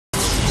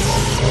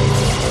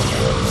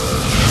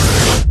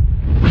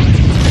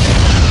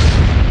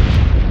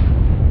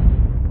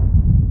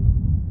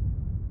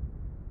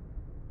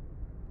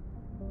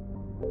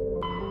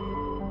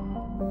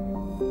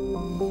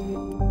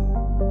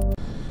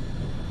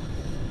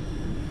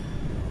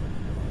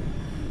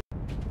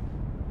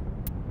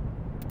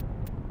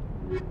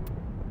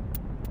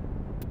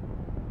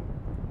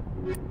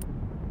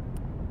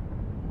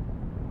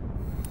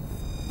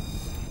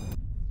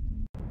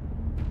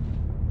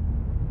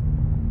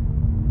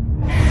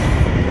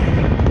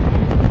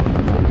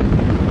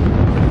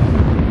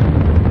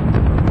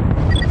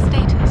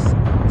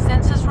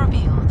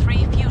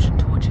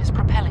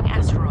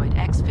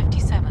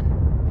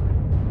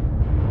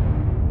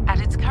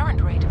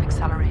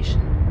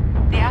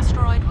The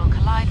asteroid will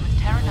collide with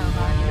Terra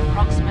Nova in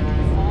approximately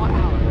 4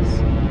 hours.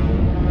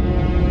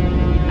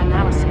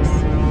 Analysis.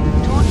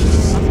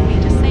 Torches must be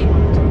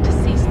disabled to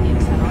cease the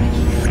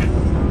acceleration.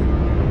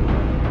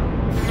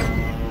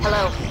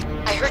 Hello.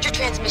 I heard your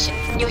transmission.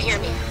 Can you hear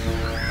me?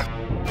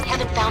 They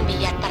haven't found me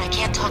yet, but I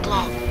can't talk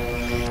long.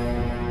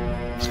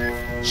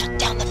 Shut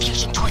down the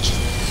fusion torches.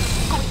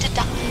 I'm going to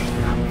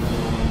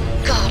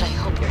die. God, I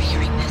hope you're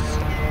hearing this.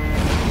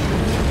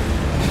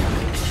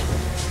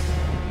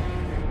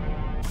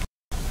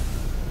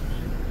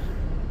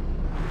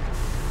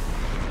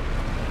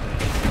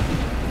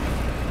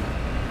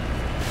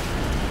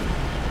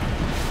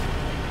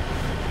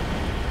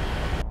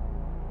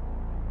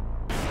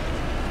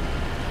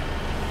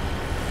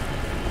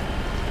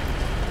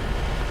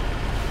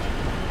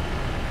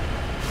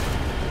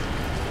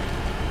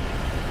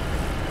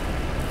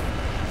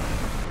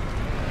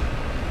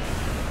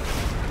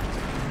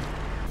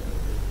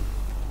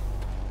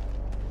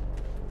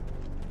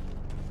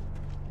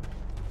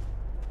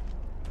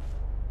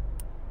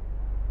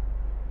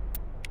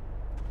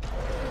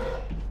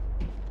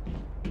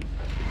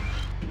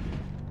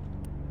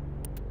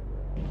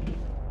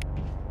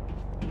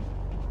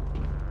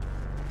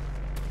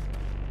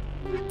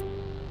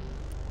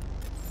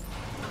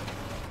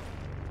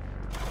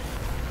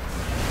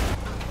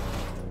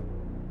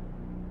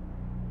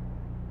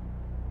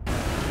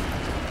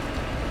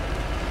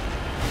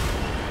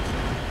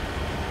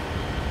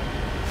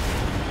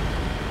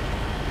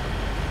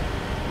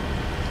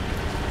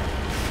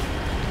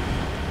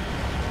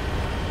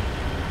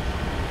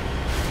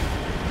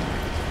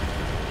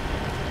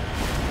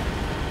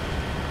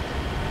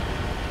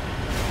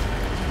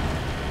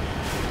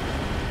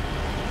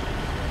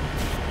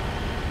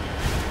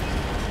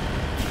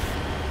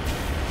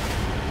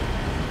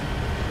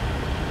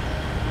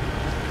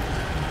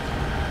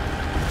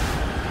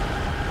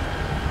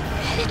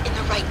 In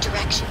the right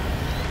direction.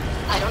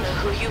 I don't know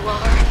who you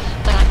are,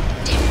 but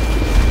I'm damn.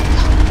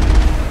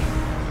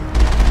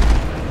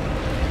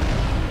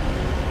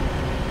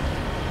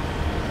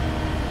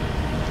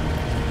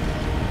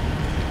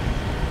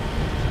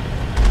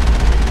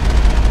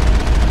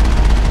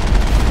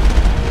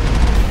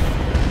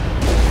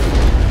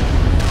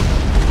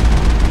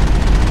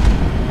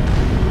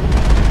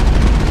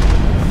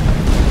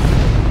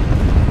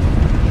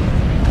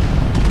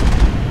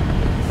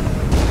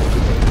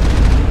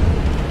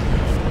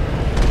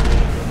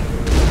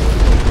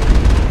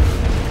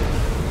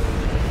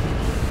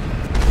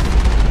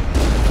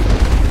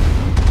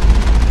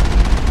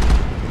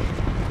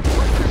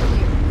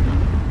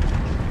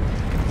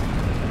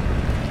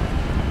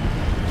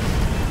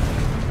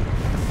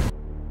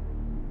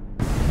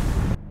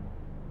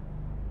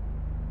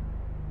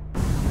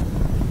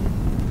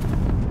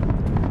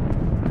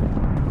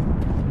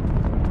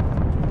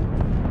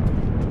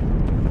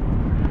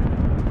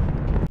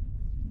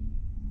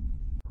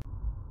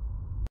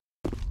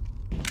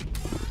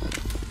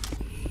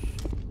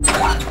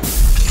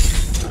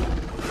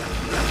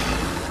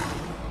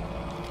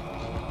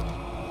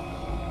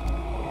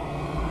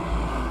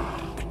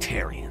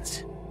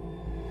 Batarians.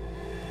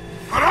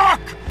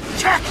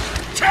 Check!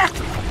 Check!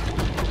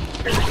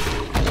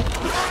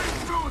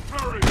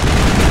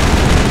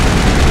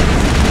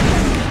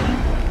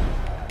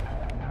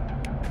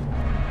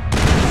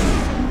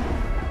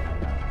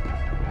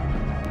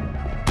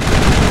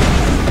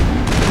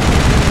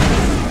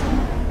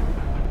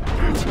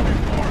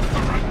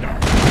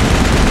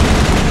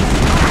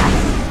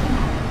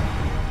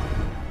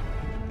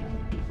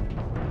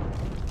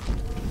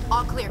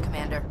 All clear,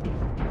 Commander.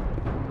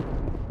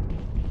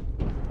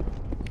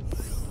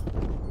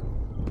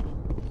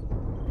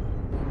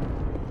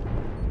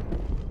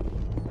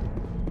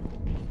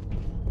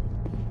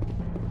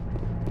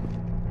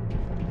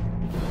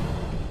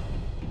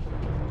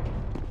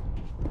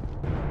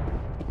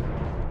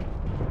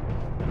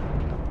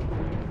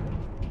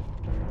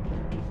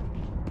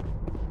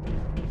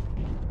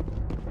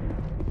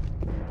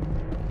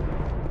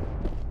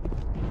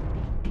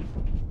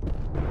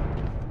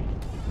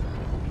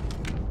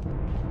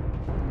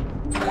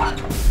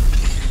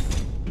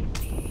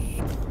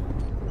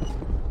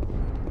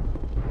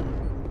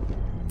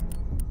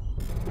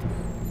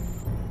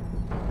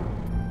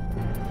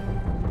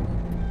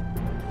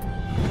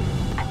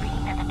 I'm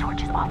reading that the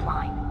torch is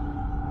offline.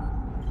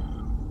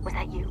 Was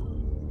that you?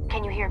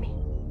 Can you hear me?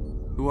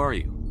 Who are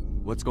you?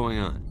 What's going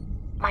on?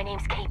 My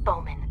name's Kate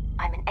Bowman.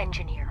 I'm an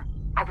engineer.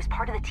 I was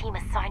part of the team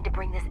assigned to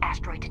bring this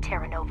asteroid to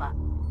Terra Nova.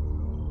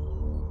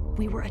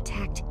 We were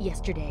attacked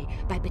yesterday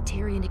by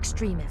batarian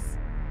extremists.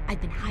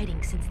 I've been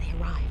hiding since they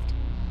arrived.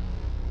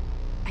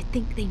 I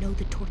think they know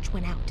the torch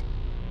went out.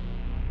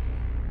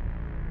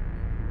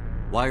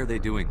 Why are they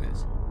doing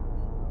this?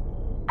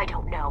 I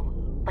don't know.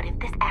 But if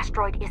this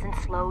asteroid isn't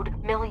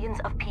slowed, millions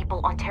of people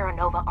on Terra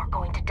Nova are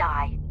going to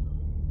die.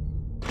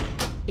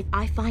 If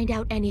I find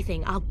out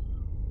anything, I've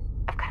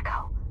gotta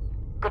go.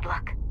 Good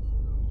luck.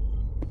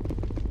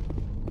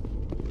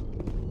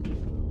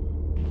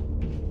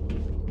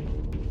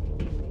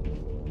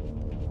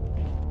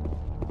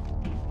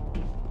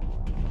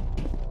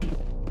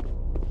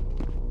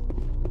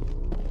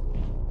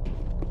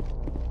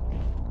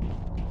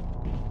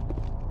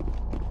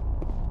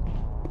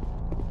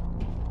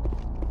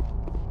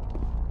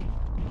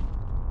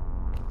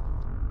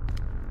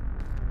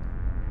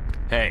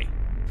 Hey.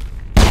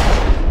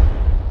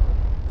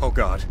 Oh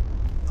God.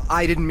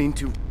 I didn't mean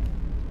to...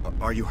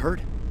 Are you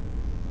hurt?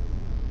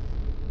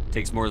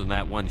 Takes more than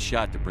that one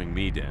shot to bring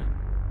me down.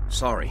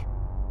 Sorry.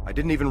 I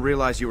didn't even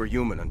realize you were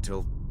human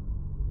until...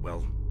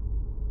 well...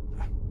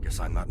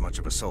 guess I'm not much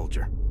of a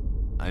soldier.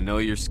 I know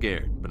you're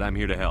scared, but I'm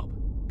here to help.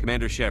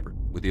 Commander Shepard,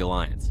 with the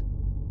Alliance.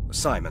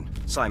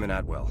 Simon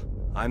Atwell.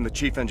 I'm the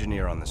chief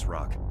engineer on this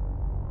rock.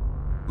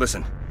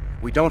 Listen,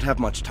 we don't have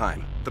much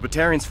time. The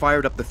Batarians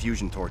fired up the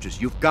fusion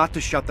torches. You've got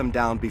to shut them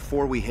down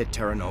before we hit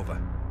Terra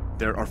Nova.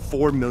 There are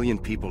 4 million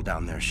people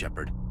down there,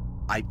 Shepard.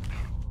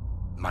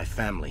 My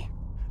family.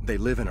 They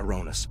live in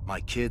Aronis.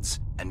 My kids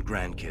and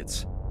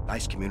grandkids.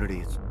 Nice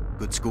communities,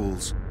 good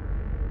schools.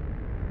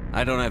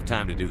 I don't have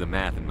time to do the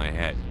math in my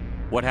head.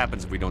 What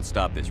happens if we don't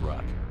stop this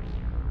rock?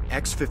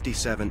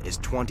 X-57 is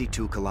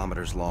 22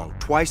 kilometers long,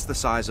 twice the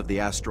size of the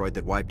asteroid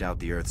that wiped out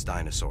the Earth's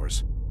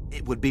dinosaurs.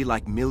 It would be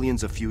like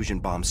millions of fusion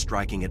bombs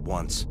striking at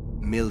once.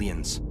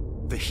 Millions.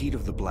 The heat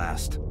of the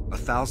blast.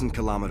 1,000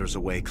 kilometers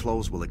away,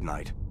 clothes will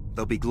ignite.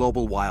 There'll be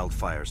global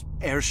wildfires.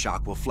 Air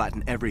shock will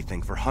flatten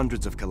everything for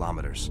hundreds of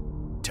kilometers.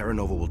 Terra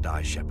Nova will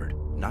die, Shepard.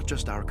 Not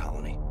just our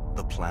colony,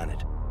 the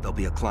planet. There'll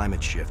be a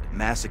climate shift,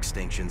 mass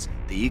extinctions.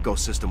 The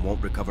ecosystem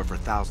won't recover for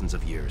thousands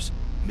of years.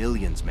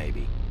 Millions,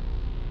 maybe.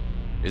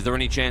 Is there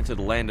any chance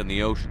it'll land in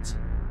the oceans?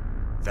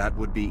 That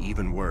would be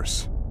even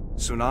worse.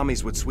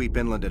 Tsunamis would sweep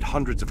inland at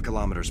hundreds of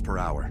kilometers per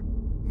hour.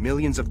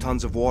 Millions of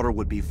tons of water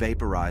would be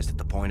vaporized at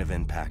the point of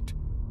impact.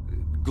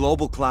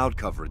 Global cloud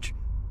coverage.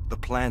 The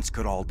plants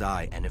could all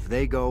die, and if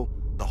they go,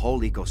 the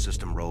whole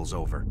ecosystem rolls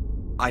over.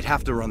 I'd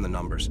have to run the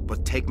numbers,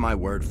 but take my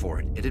word for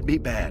it, it'd be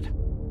bad.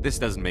 This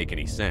doesn't make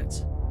any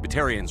sense.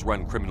 Batarians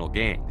run criminal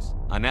gangs.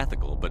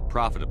 Unethical, but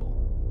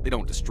profitable. They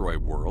don't destroy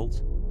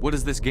worlds. What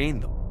does this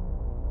gain them?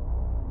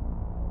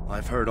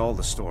 I've heard all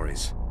the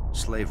stories.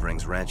 Slave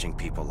rings ranching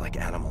people like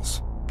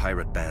animals.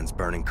 Pirate bands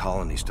burning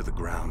colonies to the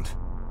ground.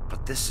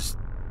 But this is...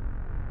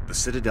 The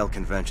Citadel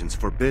Conventions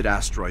forbid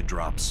asteroid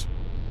drops.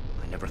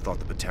 I never thought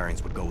the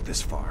Batarians would go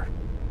this far.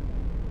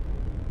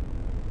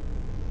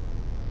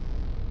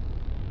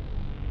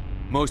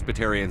 Most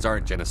Batarians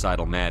aren't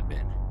genocidal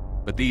madmen,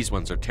 but these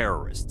ones are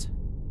terrorists.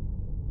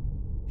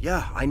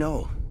 Yeah, I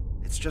know.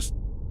 It's just...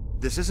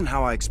 This isn't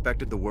how I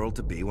expected the world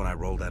to be when I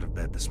rolled out of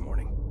bed this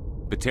morning.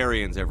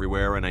 Batarians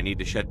everywhere, and I need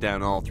to shut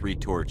down all 3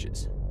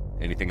 torches.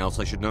 Anything else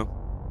I should know?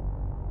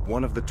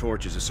 One of the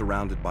torches is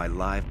surrounded by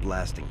live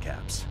blasting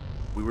caps.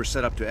 We were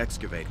set up to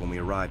excavate when we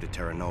arrived at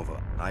Terra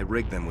Nova. I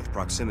rigged them with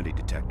proximity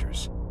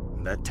detectors.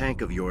 That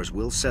tank of yours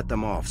will set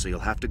them off, so you'll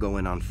have to go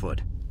in on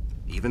foot.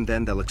 Even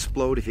then, they'll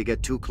explode if you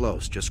get too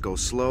close. Just go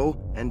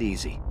slow and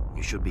easy.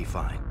 You should be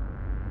fine.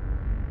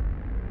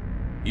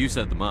 You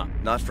set them up.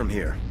 Not from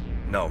here.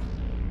 No.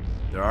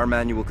 There are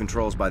manual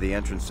controls by the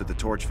entrance to the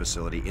torch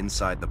facility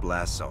inside the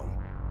blast zone.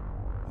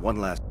 One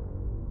last...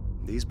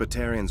 These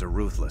Batarians are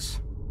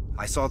ruthless.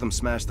 I saw them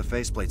smash the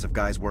faceplates of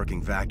guys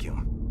working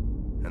vacuum.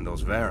 And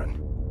those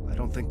Varen, I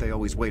don't think they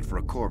always wait for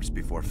a corpse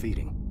before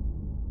feeding.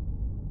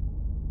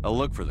 I'll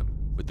look for them,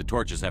 but the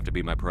torches have to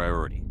be my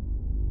priority.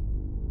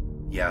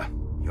 Yeah,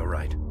 you're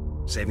right.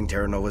 Saving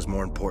Terra Nova is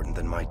more important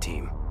than my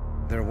team.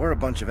 There were a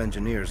bunch of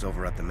engineers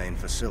over at the main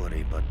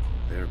facility, but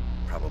they're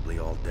probably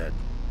all dead.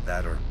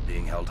 That or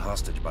being held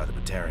hostage by the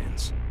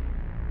Batarians.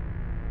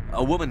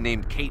 A woman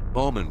named Kate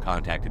Bowman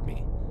contacted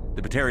me.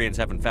 The Batarians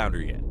haven't found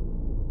her yet.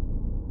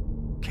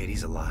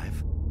 Katie's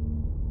alive.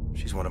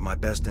 She's one of my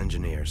best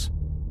engineers.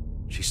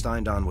 She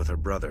signed on with her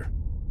brother,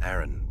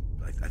 Aaron,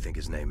 I think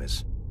his name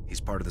is.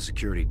 He's part of the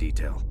security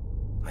detail.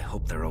 I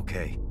hope they're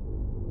okay.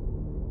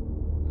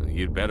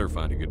 You'd better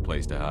find a good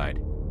place to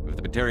hide. If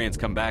the Batarians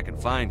come back and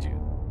find you...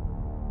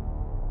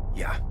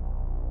 Yeah.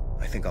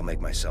 I think I'll make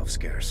myself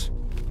scarce.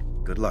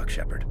 Good luck,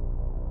 Shepard.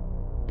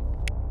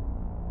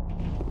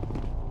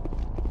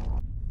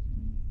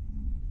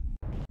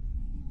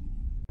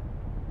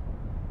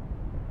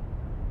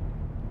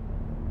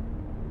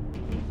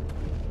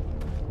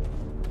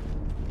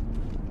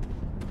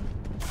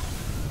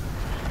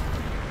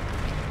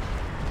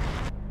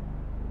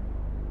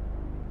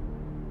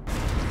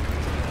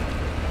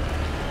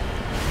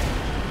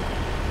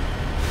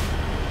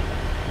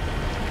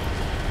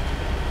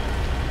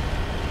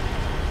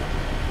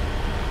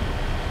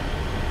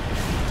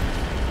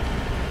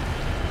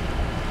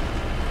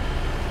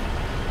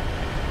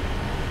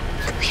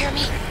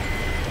 me?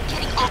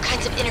 Getting all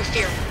kinds of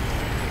interference.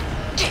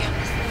 Damn.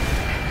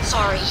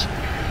 Sorry.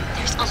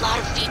 There's a lot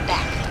of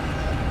feedback.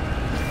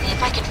 See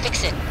if I can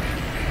fix it.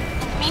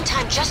 In the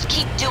meantime, just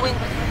keep doing...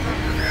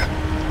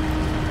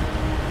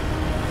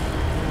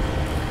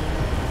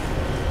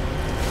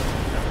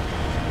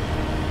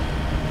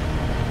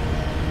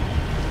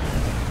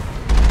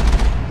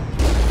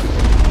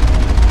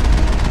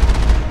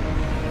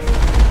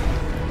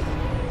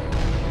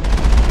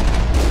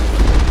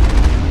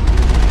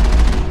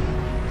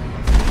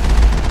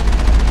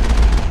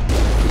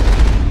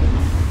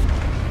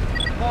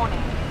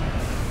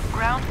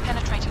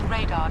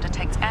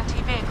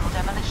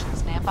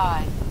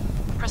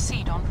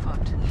 Proceed on foot.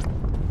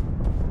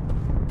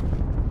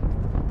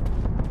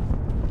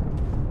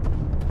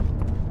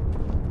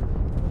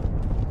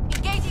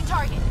 Engaging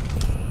target.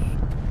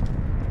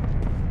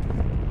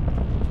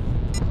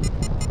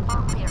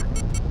 All clear.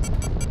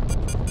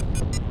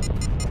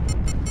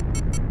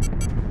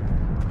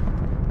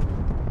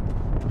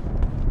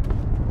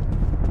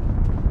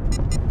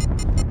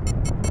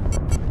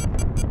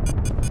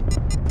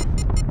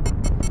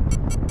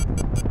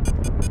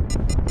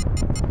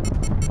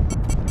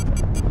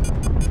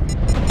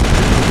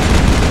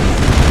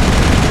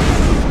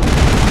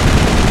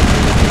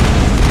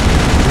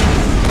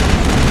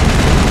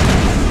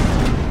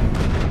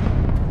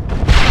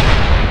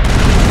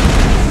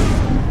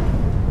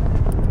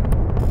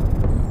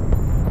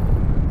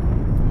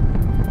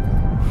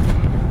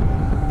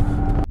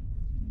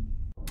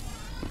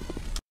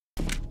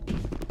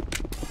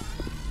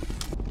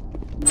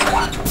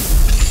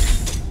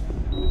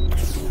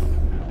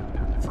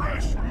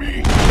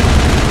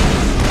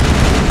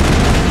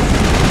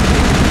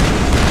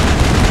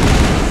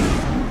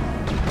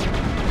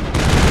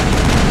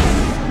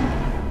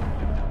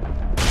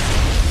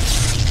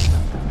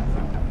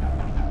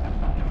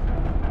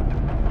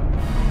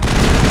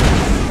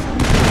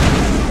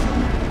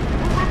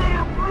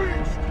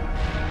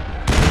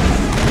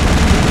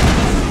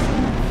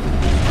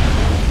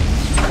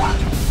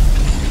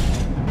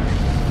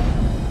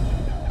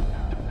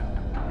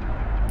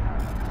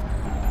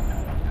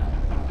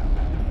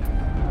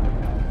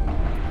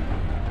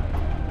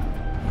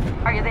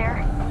 Are you there?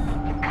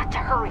 You've got to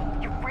hurry.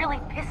 You really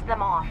pissed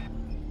them off.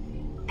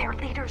 Their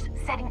leader's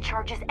setting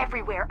charges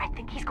everywhere. I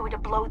think he's going to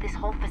blow this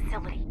whole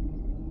facility.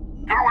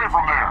 Get away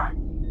from there!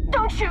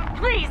 Don't shoot,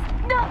 please!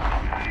 No!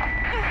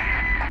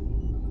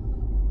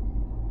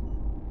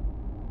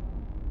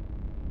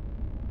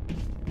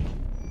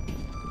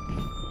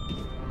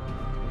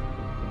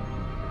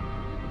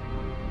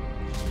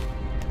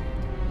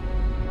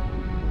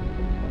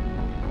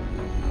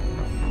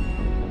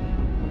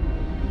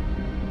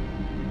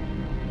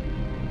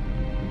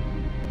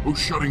 Who's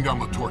shutting down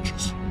the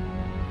torches?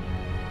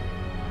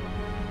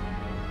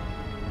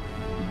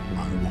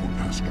 I won't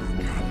ask you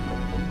again.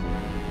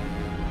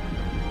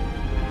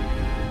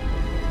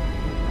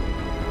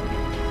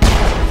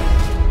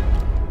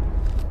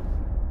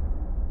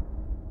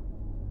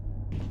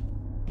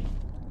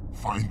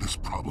 Find this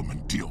problem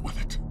and deal with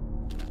it.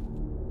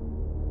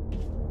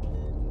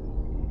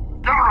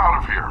 Get her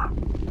out of here!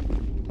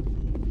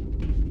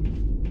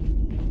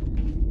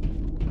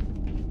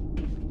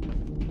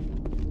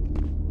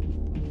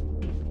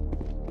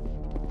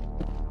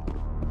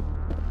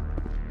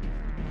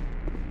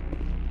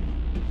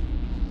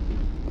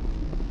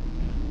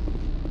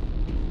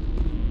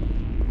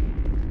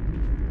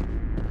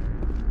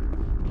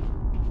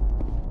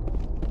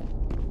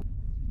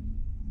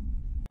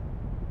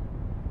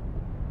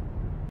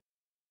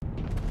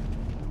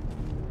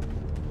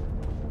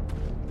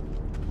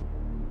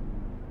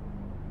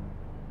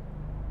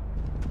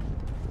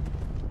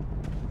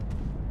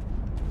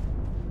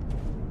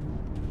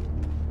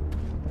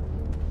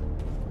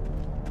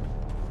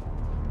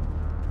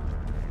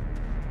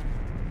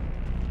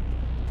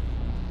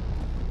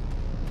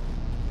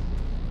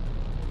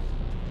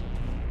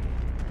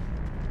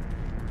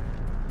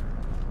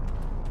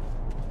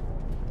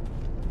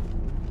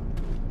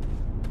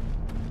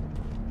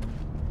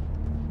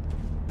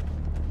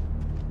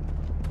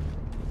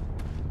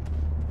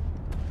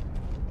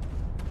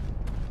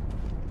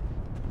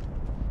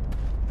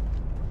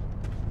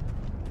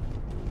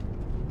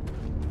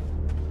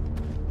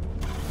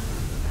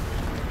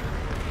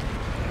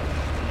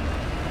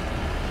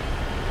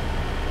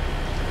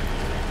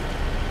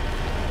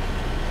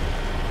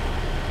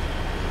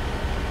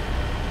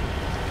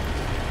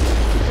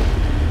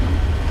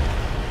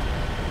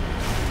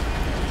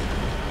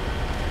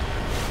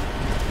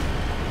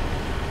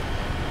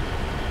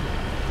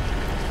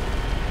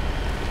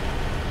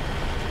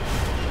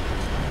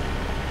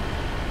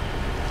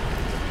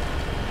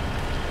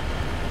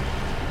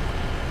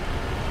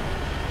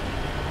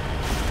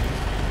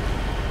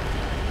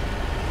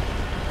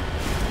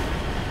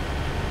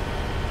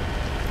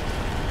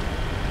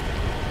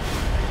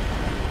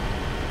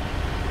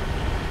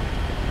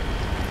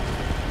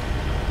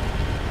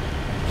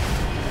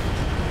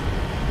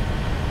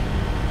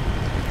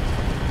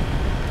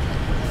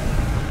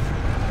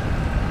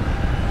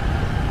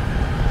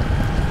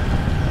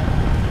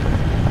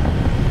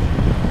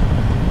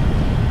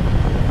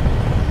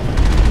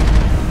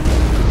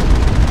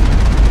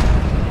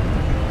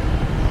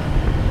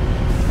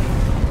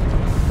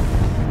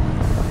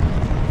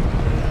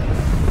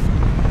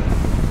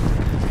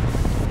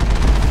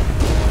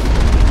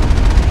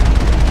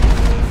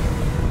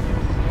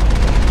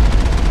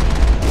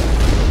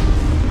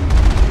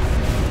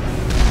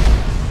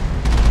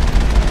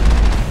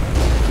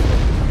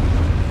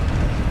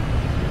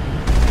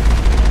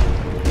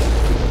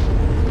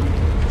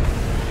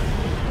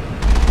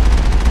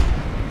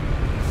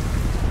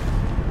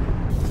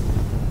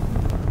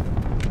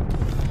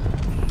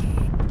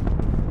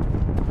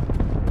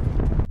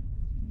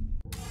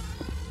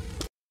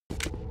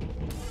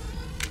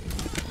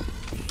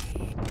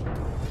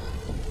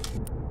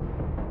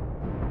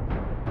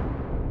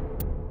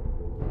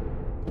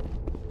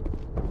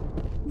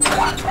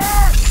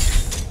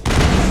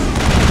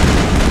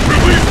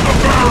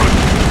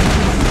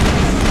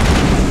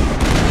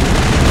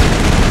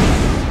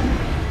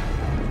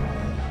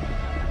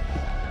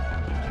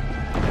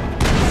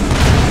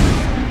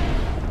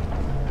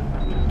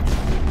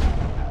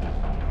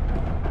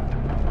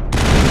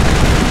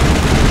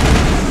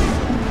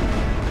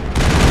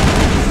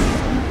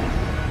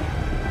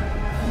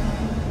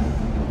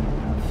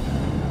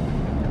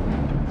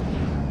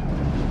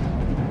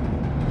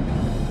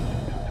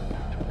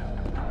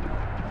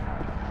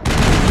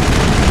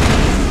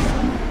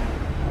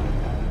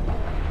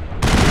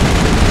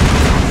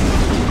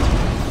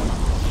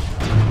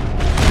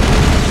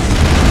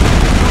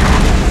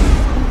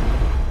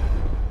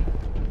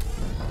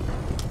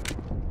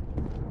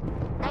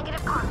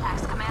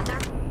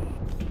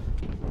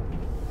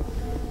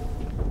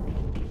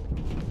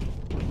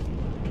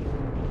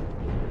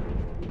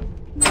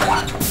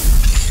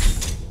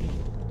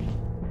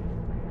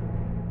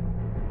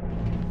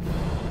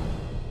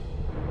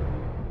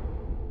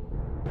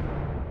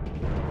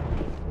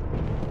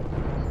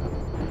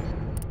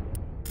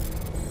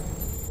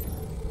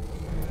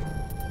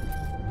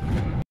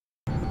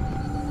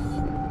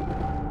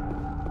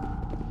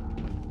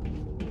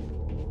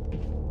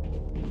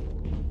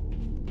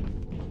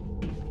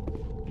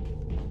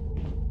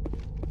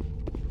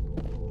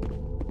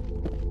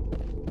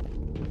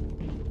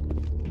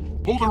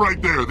 Hold it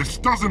right there. This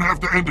doesn't have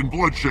to end in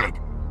bloodshed.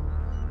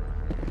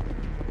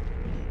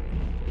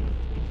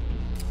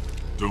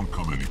 Don't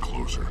come any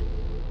closer.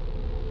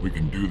 We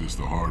can do this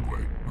the hard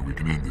way, or we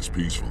can end this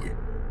peacefully.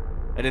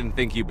 I didn't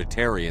think you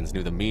Batarians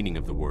knew the meaning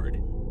of the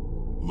word.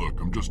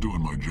 Look, I'm just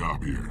doing my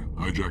job here.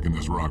 Hijacking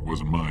this rock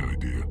wasn't my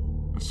idea.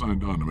 I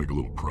signed on to make a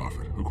little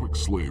profit. A quick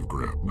slave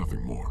grab,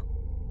 nothing more.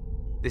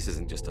 This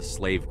isn't just a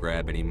slave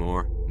grab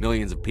anymore.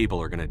 Millions of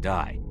people are gonna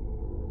die.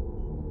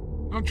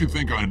 Don't you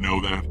think I know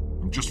that?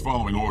 I'm just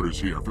following orders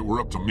here. If it were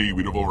up to me,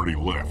 we'd have already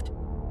left.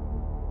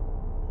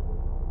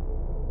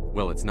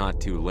 Well, it's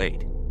not too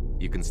late.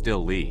 You can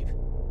still leave.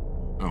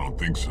 I don't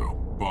think so.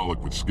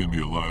 Bollock would skin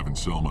me alive and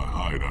sell my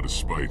hide out of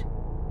spite.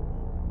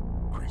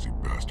 Crazy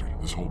bastard.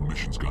 This whole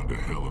mission's gone to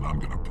hell and I'm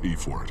gonna pay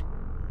for it.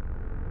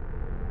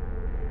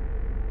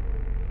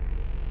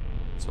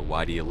 So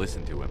why do you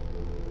listen to him?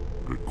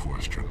 Good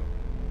question.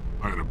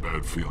 I had a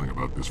bad feeling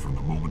about this from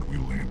the moment we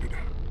landed.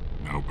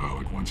 Now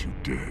Bollock wants you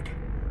dead.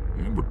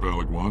 And what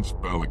Bollock wants,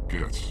 Bollock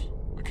gets.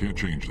 I can't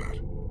change that.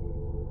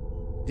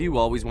 Do you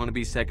always want to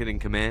be second in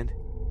command?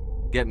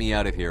 Get me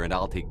out of here and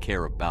I'll take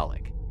care of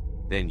Bollock.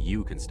 Then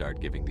you can start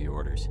giving the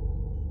orders.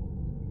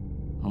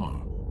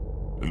 Huh.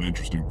 An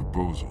interesting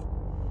proposal.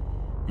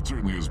 It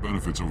certainly has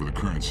benefits over the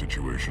current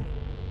situation.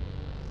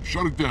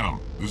 Shut it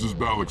down. This is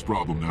Bollock's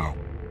problem now.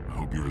 I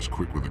hope you're as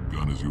quick with a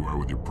gun as you are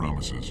with your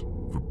promises,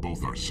 for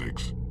both our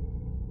sakes.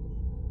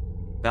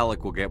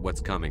 Bollock will get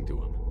what's coming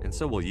to him, and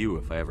so will you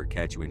if I ever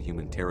catch you in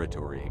human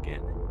territory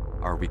again.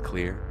 Are we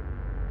clear?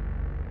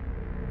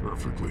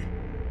 Perfectly.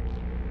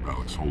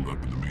 Bollock's holed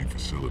up in the main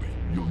facility.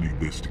 You'll need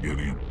this to get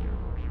in.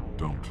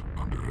 Don't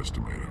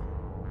underestimate him.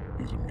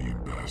 He's a mean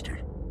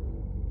bastard.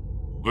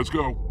 Let's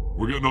go.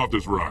 We're getting off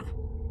this rock.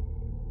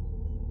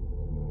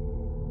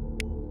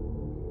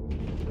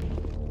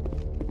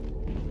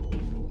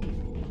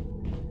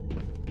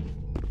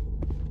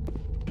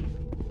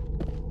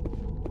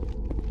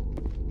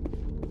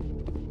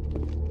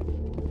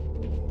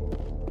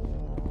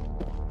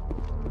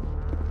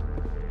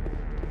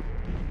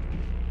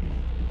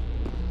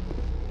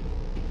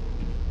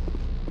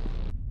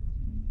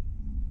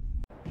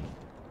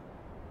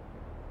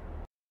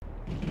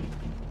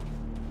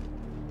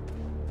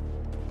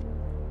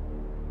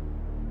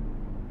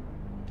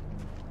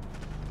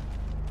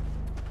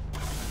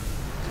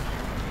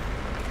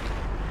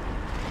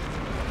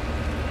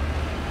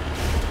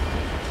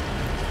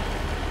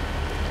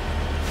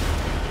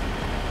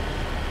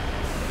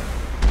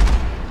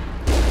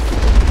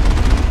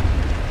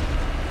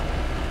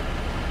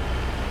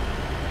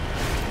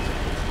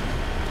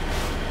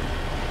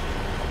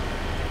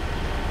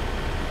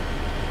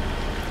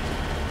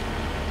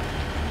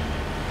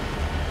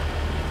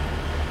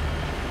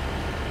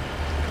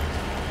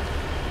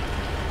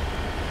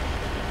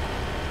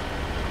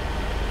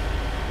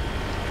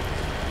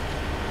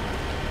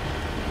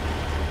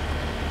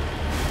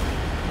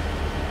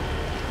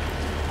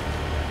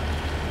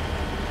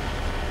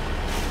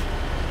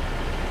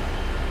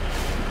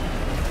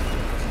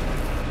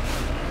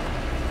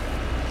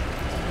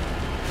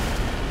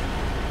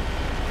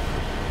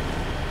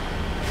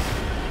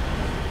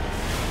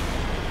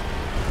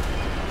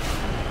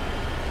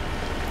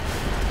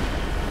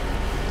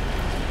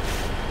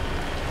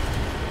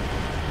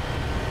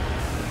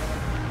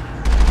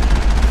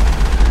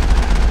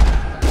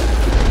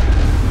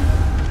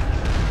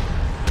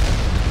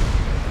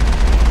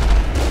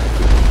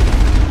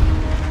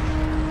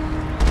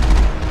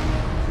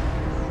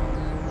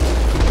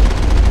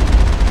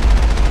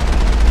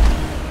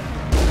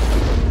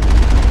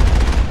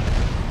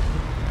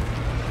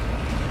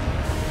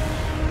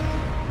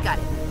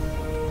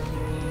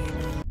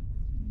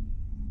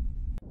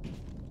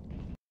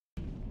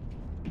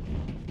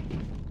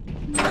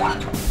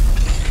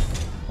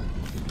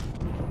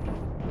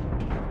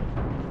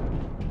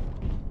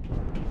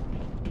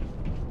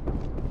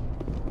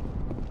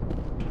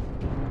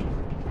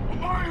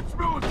 Alliance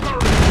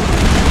military!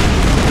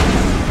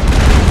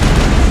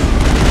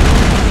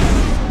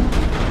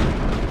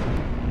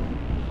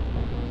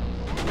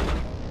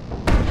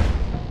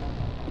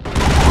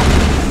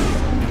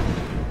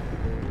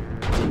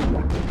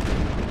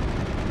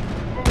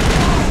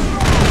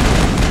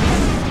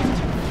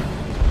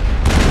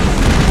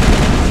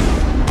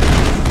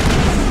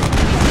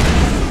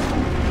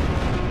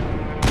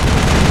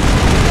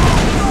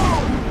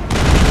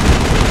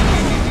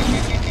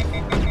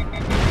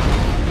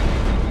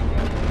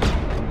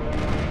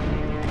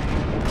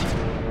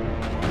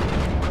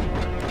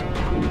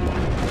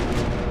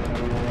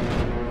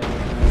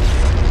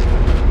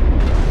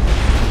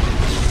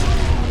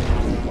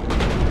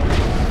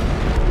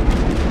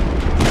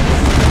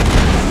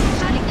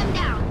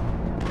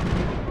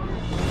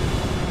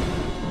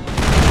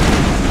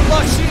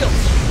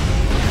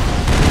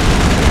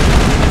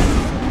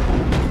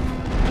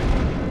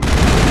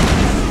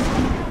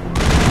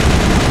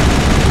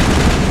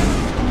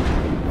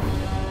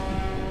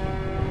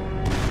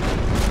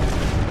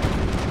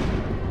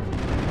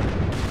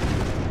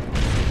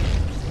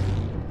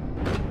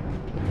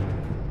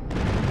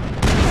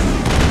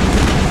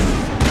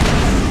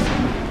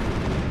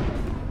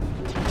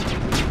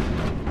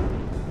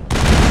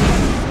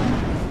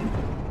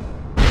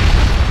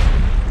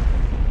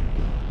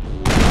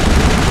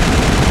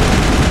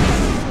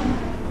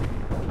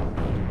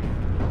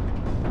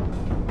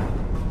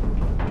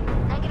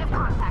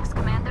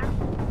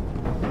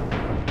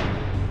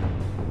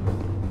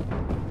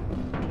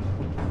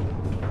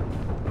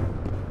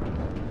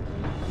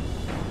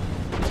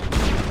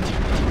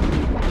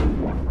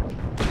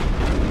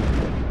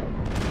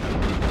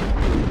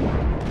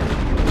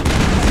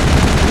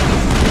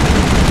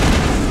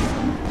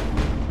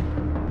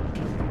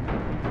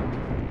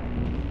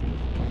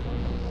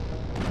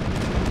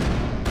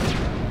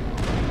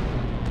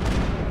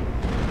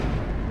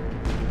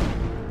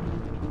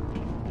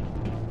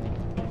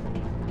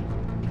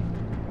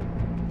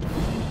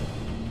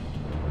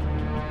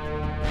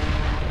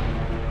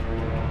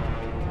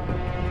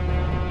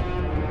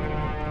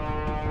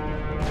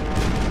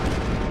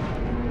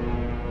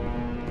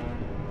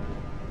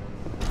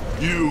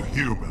 You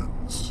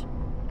humans.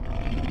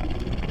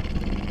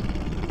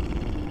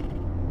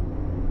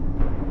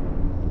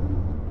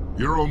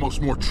 You're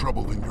almost more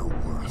trouble than you're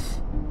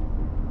worth.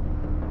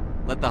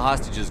 Let the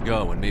hostages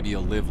go, and maybe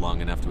you'll live long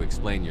enough to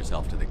explain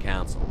yourself to the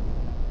Council.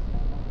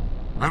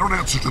 I don't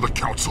answer to the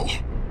Council.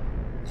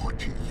 Or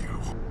to you.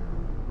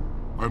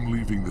 I'm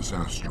leaving this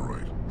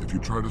asteroid. If you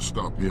try to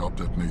stop me, I'll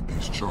detonate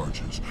these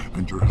charges,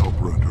 and your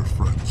helper and her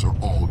friends are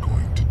all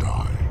going to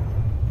die.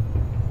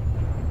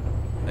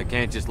 I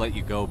can't just let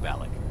you go,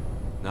 Balak.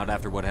 Not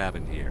after what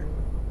happened here.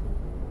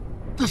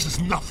 This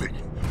is nothing.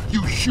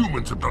 You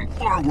humans have done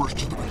far worse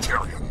to the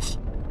Batarians.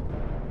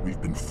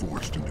 We've been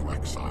forced into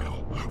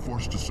exile,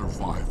 forced to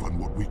survive on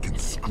what we can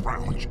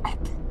scrounge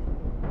up.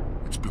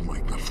 It's been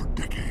like that for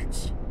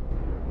decades.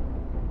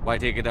 Why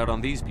take it out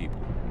on these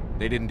people?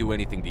 They didn't do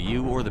anything to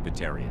you or the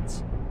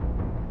Batarians.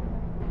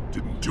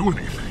 Didn't do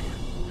anything.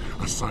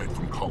 Aside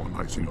from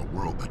colonizing a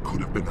world that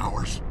could have been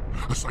ours.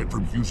 Aside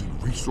from using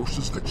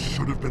resources that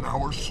should have been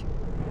ours.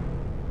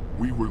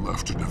 We were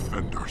left to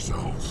defend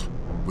ourselves.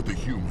 But the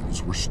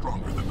humans were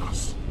stronger than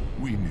us.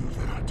 We knew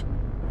that.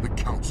 The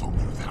Council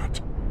knew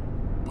that.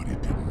 But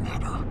it didn't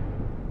matter.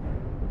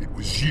 It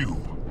was you.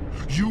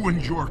 You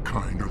and your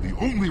kind are the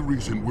only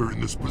reason we're in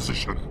this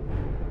position.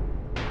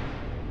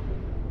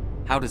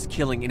 How does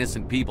killing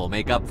innocent people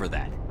make up for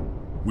that?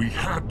 We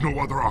had no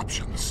other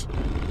options.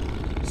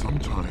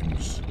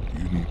 Sometimes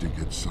you need to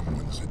get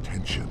someone's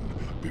attention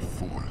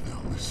before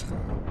they'll listen.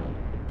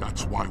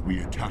 That's why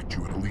we attacked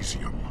you at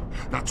Elysium.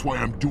 That's why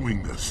I'm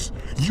doing this.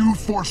 You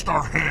forced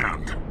our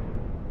hand!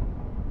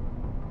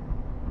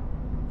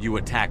 You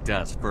attacked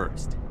us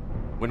first.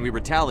 When we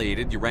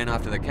retaliated, you ran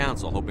off to the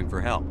Council hoping for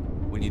help.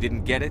 When you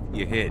didn't get it,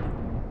 you hid.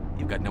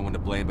 You've got no one to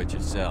blame but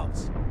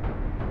yourselves.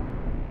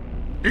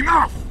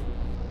 Enough!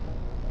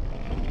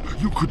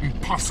 You couldn't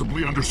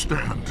possibly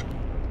understand.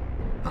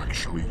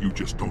 Actually, you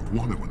just don't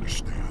want to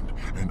understand,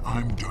 and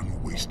I'm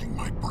done wasting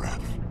my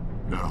breath.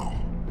 Now,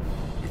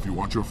 if you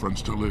want your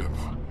friends to live,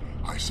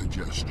 I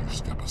suggest you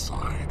step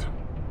aside.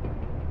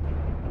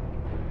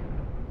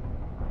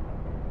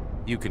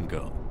 You can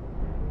go.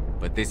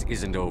 But this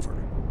isn't over.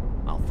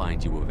 I'll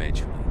find you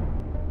eventually.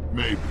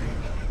 Maybe,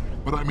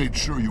 but I made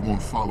sure you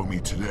won't follow me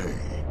today.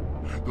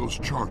 Those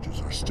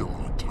charges are still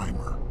on a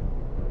timer.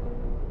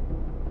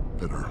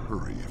 Better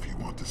hurry if you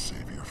want to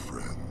save your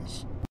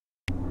friends.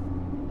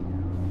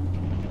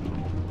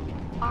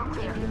 All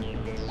clear.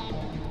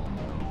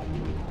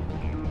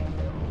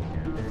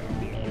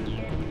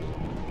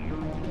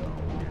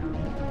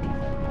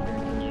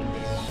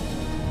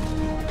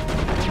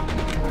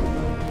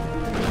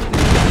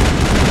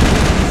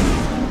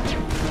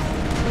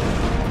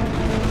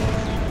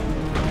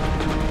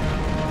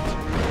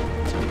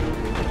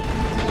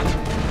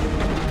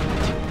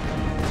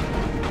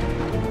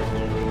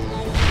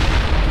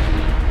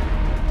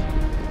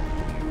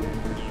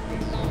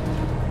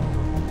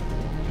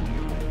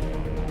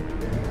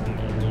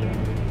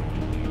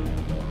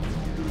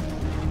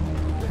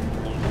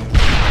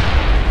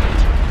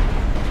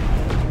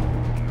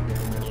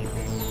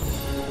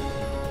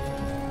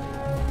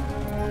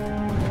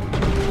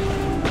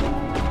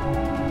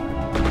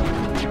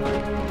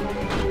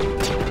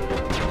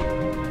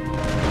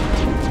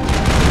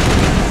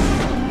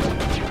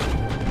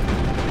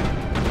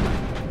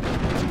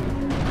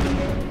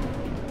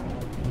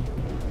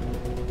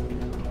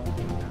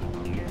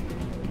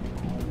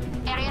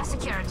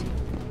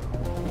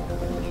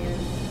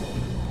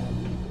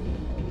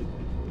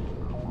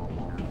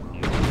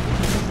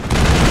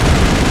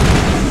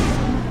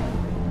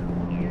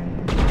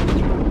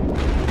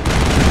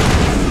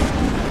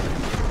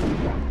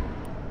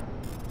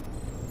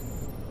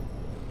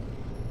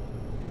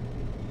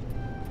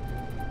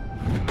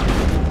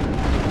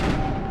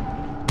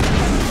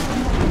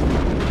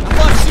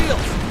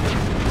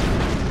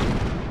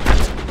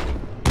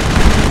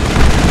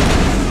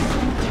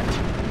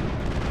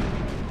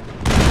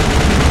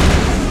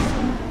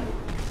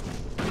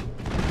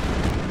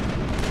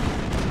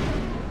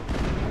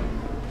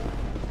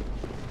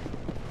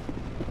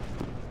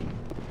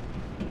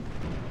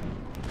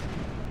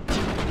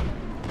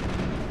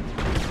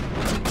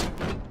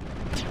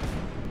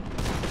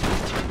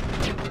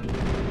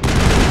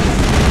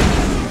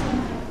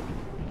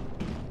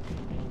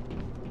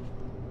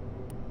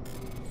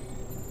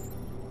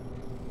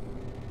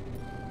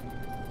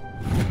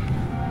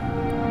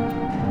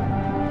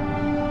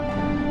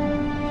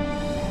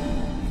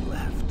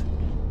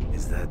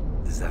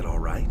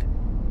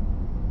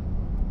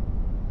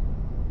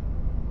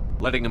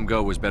 Letting him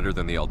go was better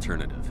than the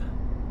alternative.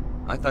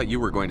 I thought you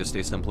were going to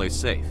stay someplace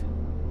safe.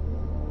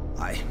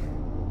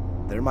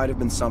 There might have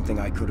been something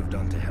I could have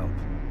done to help.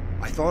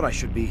 I thought I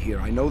should be here.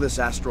 I know this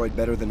asteroid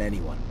better than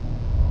anyone.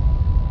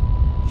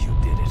 You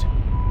did it.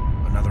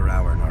 Another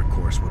hour and our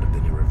course would have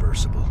been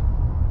irreversible.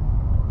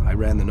 I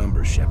ran the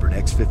numbers, Shepard.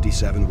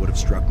 X-57 would have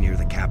struck near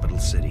the capital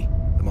city,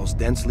 the most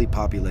densely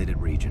populated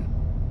region.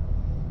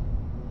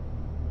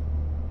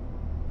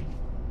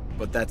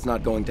 But that's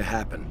not going to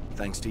happen,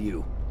 thanks to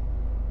you.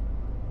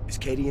 Is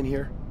Katie in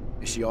here?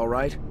 Is she all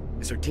right?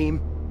 Is her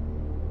team?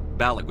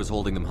 Balak was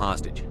holding them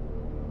hostage.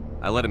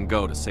 I let him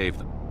go to save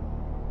them.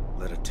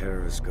 Let a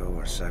terrorist go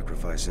or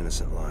sacrifice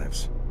innocent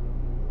lives.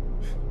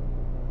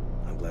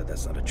 I'm glad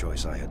that's not a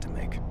choice I had to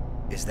make.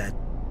 Is that...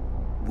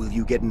 Will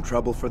you get in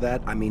trouble for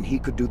that? I mean, he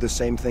could do the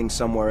same thing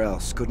somewhere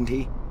else, couldn't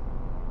he?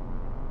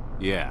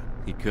 Yeah,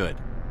 he could.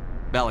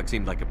 Balak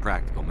seemed like a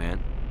practical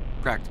man.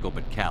 Practical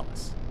but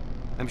callous.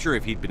 I'm sure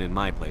if he'd been in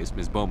my place,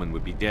 Ms. Bowman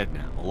would be dead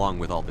now, along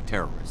with all the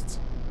terrorists.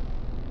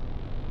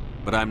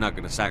 But I'm not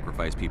going to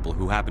sacrifice people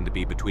who happen to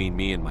be between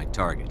me and my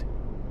target.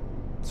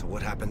 So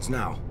what happens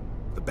now?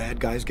 The bad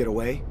guys get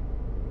away?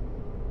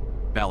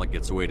 Balak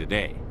gets away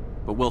today,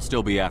 but we'll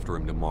still be after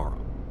him tomorrow.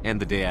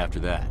 And the day after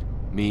that.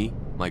 Me,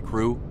 my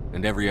crew,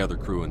 and every other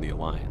crew in the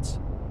Alliance.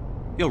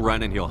 He'll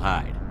run and he'll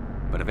hide,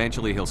 but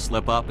eventually he'll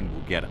slip up and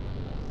we'll get him.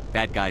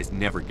 Bad guys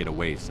never get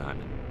away,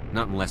 Simon.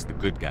 Not unless the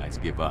good guys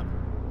give up.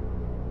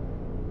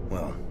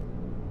 Well,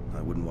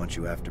 I wouldn't want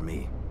you after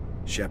me.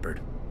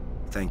 Shepard,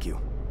 thank you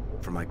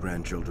for my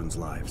grandchildren's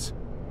lives.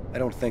 I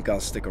don't think I'll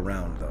stick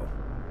around, though.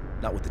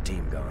 Not with the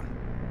team gone.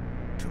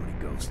 Too many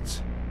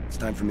ghosts. It's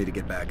time for me to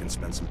get back and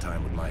spend some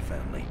time with my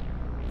family.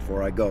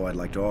 Before I go, I'd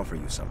like to offer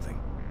you something.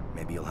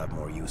 Maybe you'll have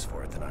more use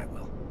for it than I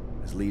will.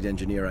 As lead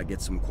engineer, I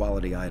get some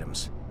quality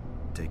items.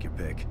 Take your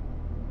pick.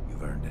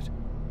 You've earned it.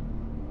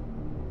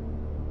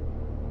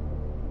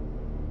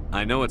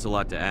 I know it's a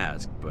lot to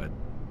ask, but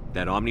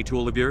that Omni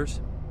tool of yours?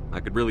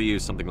 I could really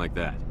use something like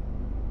that.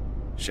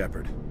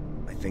 Shepard,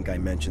 I think I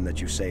mentioned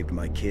that you saved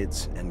my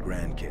kids and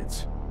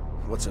grandkids.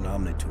 What's an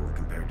Omni tool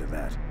compared to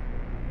that?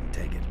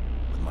 Take it,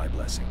 with my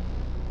blessing.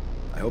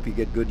 I hope you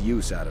get good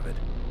use out of it.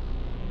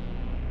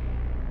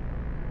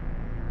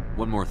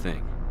 One more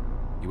thing.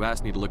 You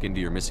asked me to look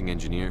into your missing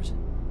engineers.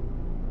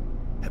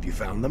 Have you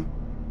found them?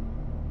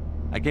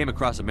 I came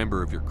across a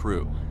member of your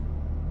crew.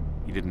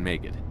 He didn't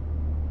make it.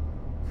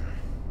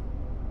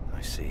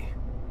 I see.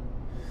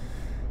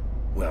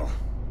 Well...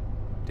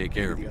 Take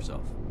care of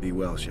yourself. Be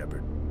well,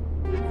 Shepard.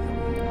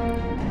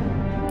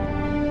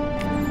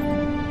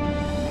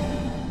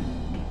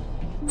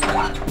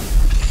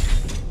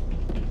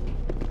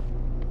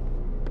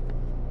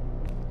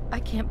 I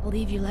can't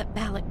believe you let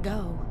Balak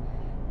go.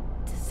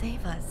 To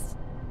save us.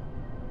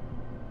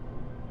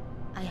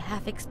 I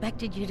half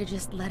expected you to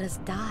just let us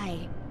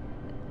die.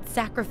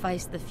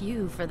 Sacrifice the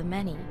few for the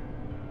many.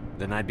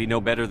 Then I'd be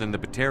no better than the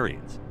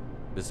Batarians.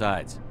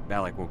 Besides,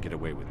 Balak won't get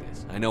away with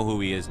this. I know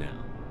who he is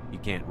now. He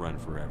can't run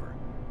forever.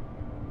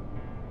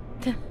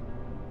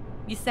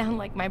 You sound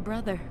like my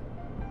brother.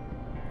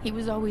 He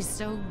was always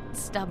so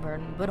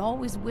stubborn, but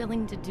always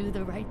willing to do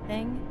the right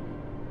thing,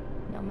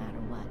 no matter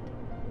what.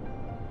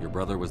 Your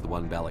brother was the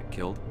one Balak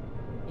killed?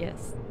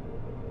 Yes.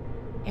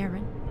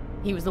 Aaron.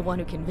 He was the one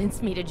who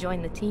convinced me to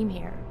join the team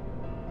here.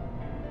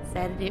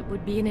 Said it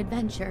would be an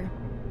adventure.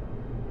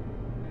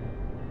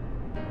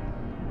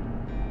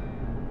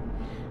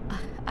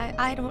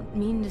 I don't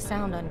mean to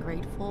sound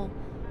ungrateful,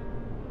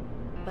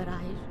 but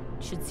I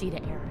should see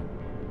to Aaron.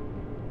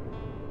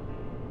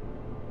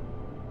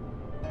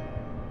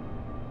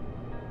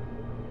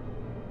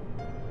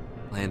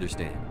 I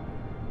understand.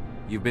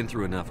 You've been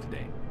through enough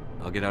today.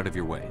 I'll get out of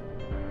your way.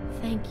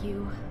 Thank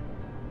you.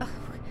 Oh,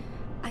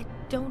 I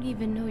don't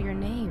even know your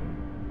name.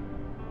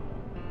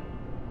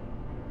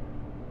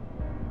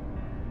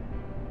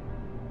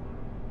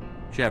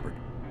 Shepard.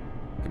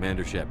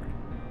 Commander Shepard.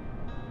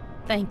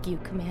 Thank you,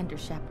 Commander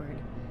Shepard.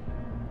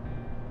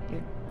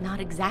 You're not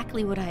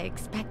exactly what I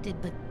expected,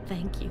 but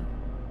thank you.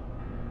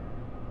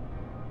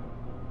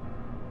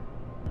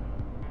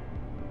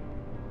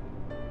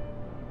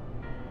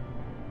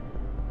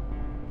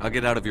 I'll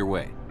get out of your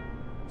way.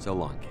 So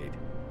long, Kate.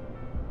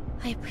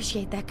 I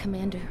appreciate that,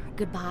 Commander.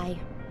 Goodbye.